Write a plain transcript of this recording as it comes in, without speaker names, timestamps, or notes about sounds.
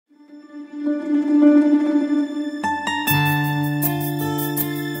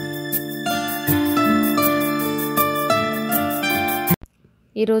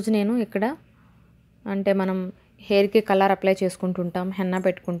ఈరోజు నేను ఇక్కడ అంటే మనం హెయిర్కి కలర్ అప్లై చేసుకుంటుంటాం, హెన్నా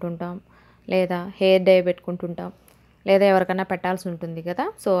పెట్టుకుంటుంటాం, లేదా హెయిర్ డై పెట్టుకుంటుంటాం, లేదా ఎవరికైనా పెట్టాల్సి ఉంటుంది కదా.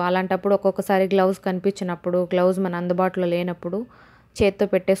 సో అలాంటప్పుడు ఒక్కొక్కసారి గ్లౌజ్ కనిపించినప్పుడు, గ్లౌజ్ మన అందుబాటులో లేనప్పుడు చేతితో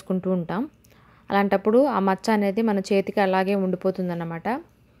పెట్టేసుకుంటూ ఉంటాం. అలాంటప్పుడు ఆ మచ్చ అనేది మన చేతికి అలాగే ఉండిపోతుందన్నమాట.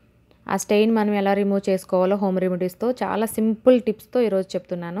 ఆ స్టెయిన్ మనం ఎలా రిమూవ్ చేసుకోవాలో హోమ్ రెమెడీస్తో చాలా సింపుల్ టిప్స్తో ఈరోజు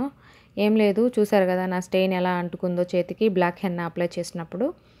చెప్తున్నాను. ఏం లేదు, చూసారు కదా నా స్టెయిన్ ఎలా అంటుకుందో చేతికి బ్లాక్ హెన్నా అప్లై చేసినప్పుడు.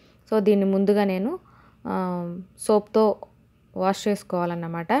 సో దీన్ని ముందుగా నేను సోప్తో వాష్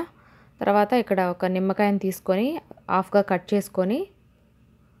చేసుకోవాలన్నమాట. తర్వాత ఇక్కడ ఒక నిమ్మకాయని తీసుకొని హాఫ్గా కట్ చేసుకొని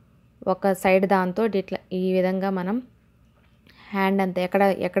ఒక సైడ్ దాంతో ఇట్లా ఈ విధంగా మనం హ్యాండ్ అంతా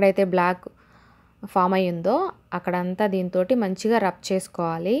ఎక్కడైతే బ్లాక్ ఫామ్ అయ్యిందో అక్కడంతా దీంతో మంచిగా రబ్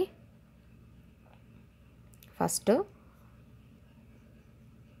చేసుకోవాలి. ఫస్ట్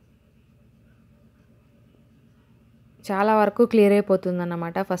చాలా వరకు క్లియర్ అయిపోతుంది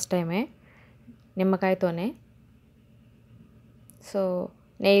అన్నమాట ఫస్ట్ టైమే నిమ్మకాయతోనే. సో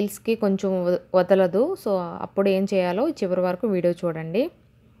నెయిల్స్కి కొంచెం వదలదు. సో అప్పుడు ఏం చేయాలో చివరి వరకు వీడియో చూడండి.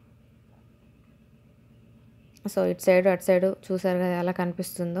 సో ఇటు సైడ్ అటు సైడ్ చూసారు కదా ఎలా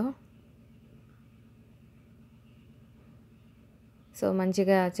కనిపిస్తుందో. సో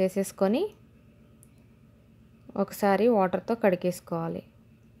మంచిగా చేసేసుకొని ఒకసారి వాటర్తో కడిగేసుకోవాలి.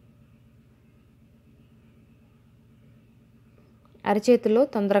 అరిచేతిలో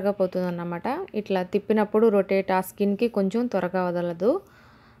తొందరగా పోతుందన్నమాట. ఇట్లా తిప్పినప్పుడు రొటేట్ ఆ స్కిన్కి కొంచెం త్వరగా వదలదు.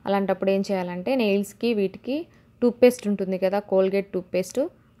 అలాంటప్పుడు ఏం చేయాలంటే నెయిల్స్కి వీటికి టూత్పేస్ట్ ఉంటుంది కదా, కోల్గేట్ టూత్పేస్ట్,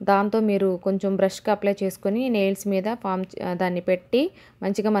 దాంతో మీరు కొంచెం బ్రష్కి అప్లై చేసుకొని నెయిల్స్ మీద దాన్ని పెట్టి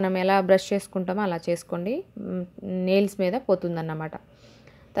మంచిగా మనం ఎలా బ్రష్ చేసుకుంటామో అలా చేసుకోండి. నెయిల్స్ మీద పోతుందన్నమాట.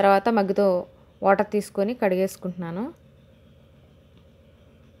 తర్వాత మగ్గుతో వాటర్ తీసుకొని కడిగేసుకుంటున్నాను.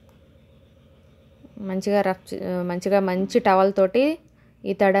 మంచిగా మంచి టవల్ తోటి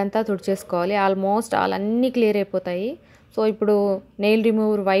ఈ తడంతా తుడిచేసుకోవాలి. ఆల్మోస్ట్ అన్నీ క్లియర్ అయిపోతాయి. సో ఇప్పుడు నెయిల్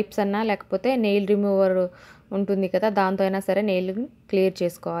రిమూవర్ వైప్స్ అన్నా లేకపోతే నెయిల్ రిమూవర్ ఉంటుంది కదా, దాంతో అయినా సరే నెయిల్ క్లియర్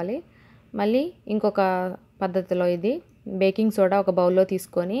చేసుకోవాలి. మళ్ళీ ఇంకొక పద్ధతిలో ఇది బేకింగ్ సోడా ఒక బౌల్లో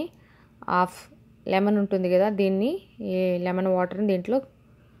తీసుకొని హాఫ్ లెమన్ ఉంటుంది కదా, దీన్ని ఈ లెమన్ వాటర్ని దీంట్లో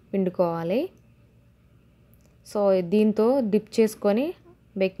పిండుకోవాలి. సో దీంతో డిప్ చేసుకొని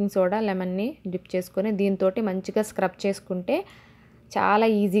బేకింగ్ సోడా లెమన్ని డిప్ చేసుకొని దీంతో మంచిగా స్క్రబ్ చేసుకుంటే చాలా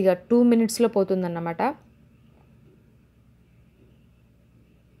ఈజీగా 2 మినిట్స్లో పోతుందన్నమాట.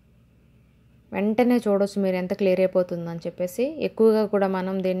 వెంటనే చూడవచ్చు మీరు ఎంత క్లియర్ అయిపోతుందని చెప్పేసి. ఎక్కువగా కూడా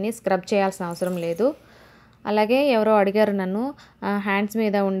మనం దీన్ని స్క్రబ్ చేయాల్సిన అవసరం లేదు. అలాగే ఎవరో అడిగారు నన్ను హ్యాండ్స్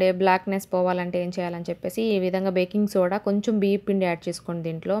మీద ఉండే బ్లాక్నెస్ పోవాలంటే ఏం చేయాలని చెప్పేసి. ఈ విధంగా బేకింగ్ సోడా కొంచెం బియ్యం పిండి యాడ్ చేసుకోండి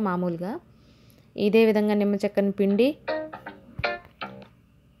దీంట్లో మామూలుగా. ఇదే విధంగా నిమ్మ చెక్కని పిండి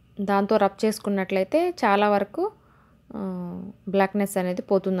దాంతో రబ్ చేసుకున్నట్లయితే చాలా వరకు బ్లాక్నెస్ అనేది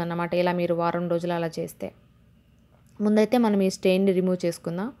పోతుందన్నమాట. ఇలా మీరు వారం రోజులు అలా చేస్తే. ముందైతే మనం ఈ స్టెయిన్ని రిమూవ్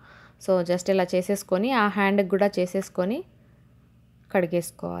చేసుకుందాం. సో జస్ట్ ఇలా చేసేసుకొని ఆ హ్యాండ్కి కూడా చేసేసుకొని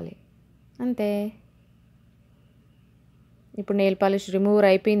కడిగేసుకోవాలి అంతే. ఇప్పుడు నెయిల్ పాలిష్ రిమూవర్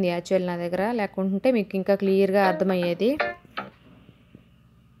అయిపోయింది యాక్చువల్ నా దగ్గర, లేకుంటే మీకు ఇంకా క్లియర్గా అర్థమయ్యేది.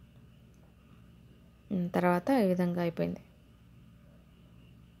 తర్వాత ఈ విధంగా అయిపోయింది.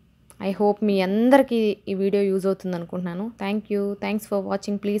 ఐ హోప్ మీ అందరికీ ఈ వీడియో యూజ్ అవుతుంది అనుకుంటున్నాను. Thanks for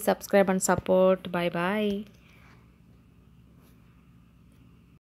watching. Please subscribe and support. Bye bye.